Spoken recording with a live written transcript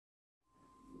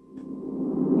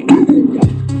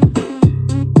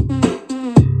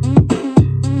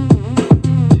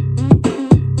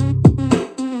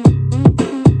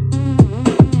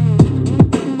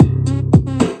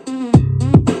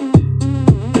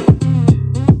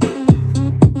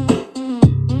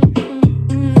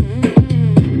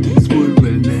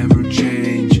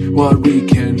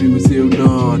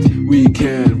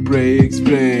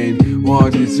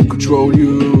control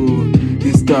you.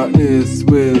 This darkness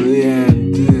will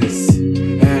end this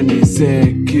any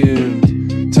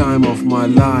second time of my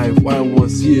life. I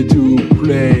was here to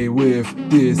play with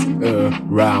this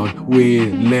around.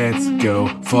 Let's go,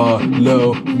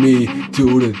 follow me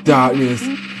to the darkness.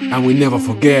 And we never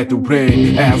forget to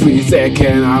pray. Every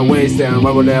second I waste and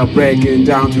while they're breaking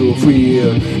down to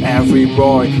feel every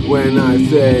boy when I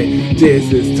say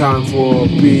this is time for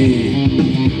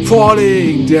me.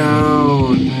 Falling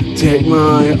down, take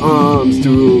my arms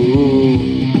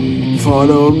through,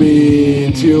 follow me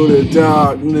into the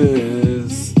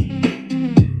darkness.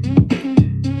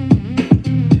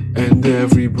 And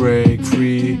every break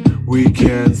free, we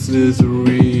can slither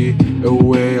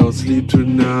away or sleep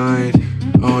tonight.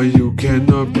 Or you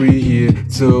cannot breathe here,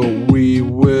 so we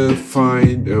will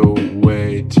find a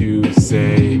way to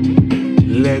say,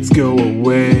 let's go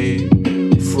away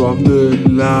from the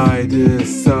light. The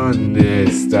sun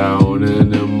is down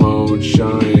and the moon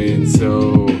shines,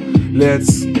 so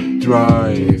let's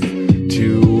drive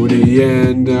to the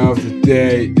end of the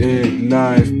day and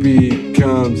life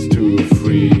becomes too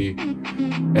free.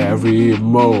 Every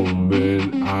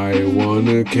moment I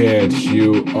wanna catch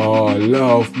you all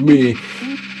of me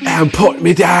and put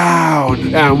me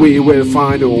down, and we will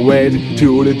find a way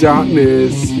to the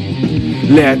darkness.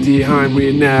 Let behind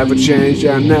we never change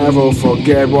and never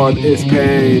forget what is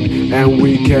pain, and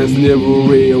we can slip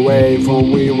away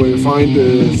from we will find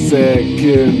the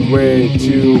second way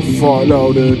to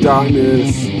follow the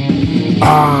darkness.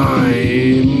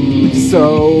 I'm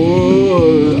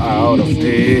so out of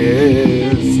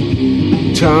this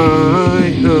time.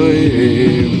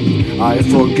 I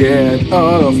forget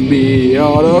all of me,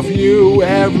 all of you,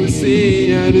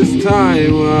 everything, and this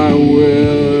time I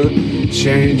will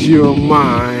change your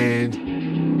mind.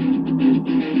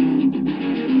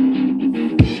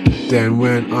 Then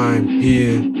when I'm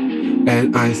here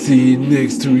and I see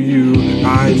next to you,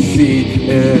 I see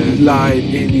a light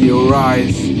in your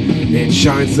eyes. It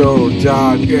shines so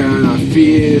dark and I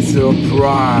feel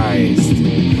surprised.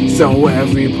 So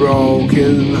every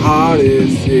broken heart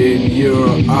is in your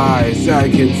eyes. I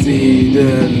can see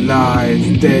the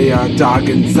lights, they are dark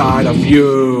inside of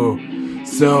you.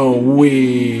 So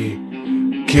we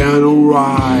can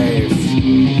arrive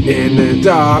in the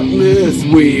darkness,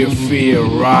 we feel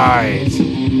right.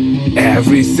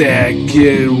 Every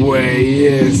second way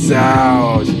is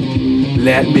out.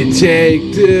 Let me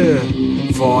take the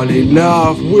fall in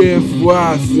love with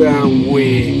us, and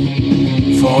we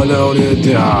follow the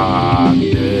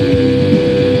darkness,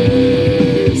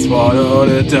 follow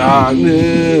the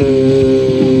darkness.